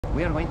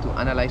We are going to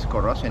analyze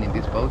corrosion in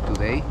this boat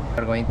today.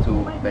 We are going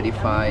to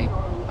verify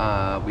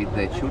with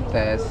the sure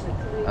test,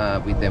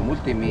 with the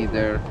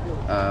multimeter,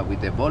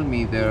 with the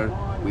voltmeter,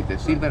 with the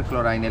silver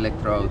chlorine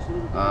electrodes,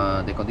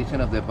 the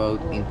condition of the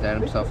boat in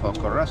terms of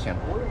corrosion.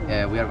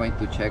 We are going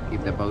to check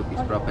if the boat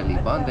is properly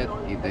bonded,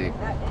 if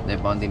the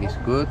bonding is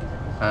good,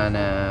 and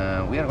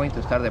we are going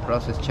to start the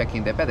process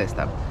checking the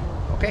pedestal.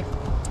 Okay,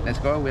 let's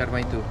go. We are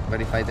going to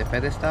verify the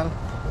pedestal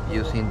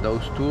using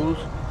those tools.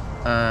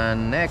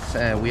 And next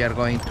we are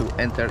going to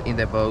enter in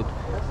the boat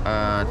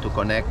to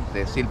connect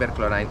the silver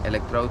chlorine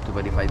electrode to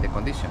verify the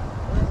condition.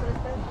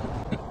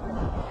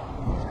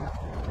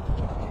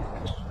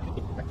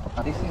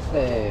 This is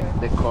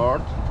the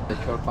cord, the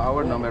shore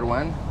power number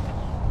 1.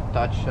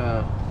 Touch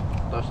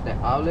the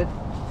outlet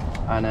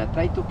and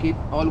try to keep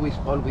always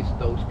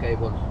those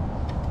cables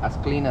as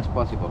clean as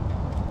possible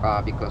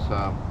because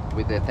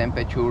with the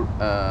temperature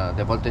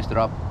the voltage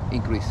drop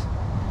increase.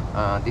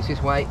 This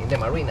is why in the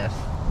marinas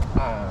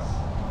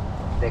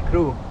the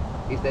crew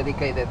is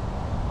dedicated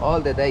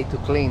all the day to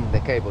clean the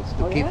cables,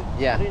 to keep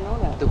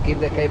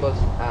the cables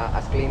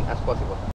as clean as possible.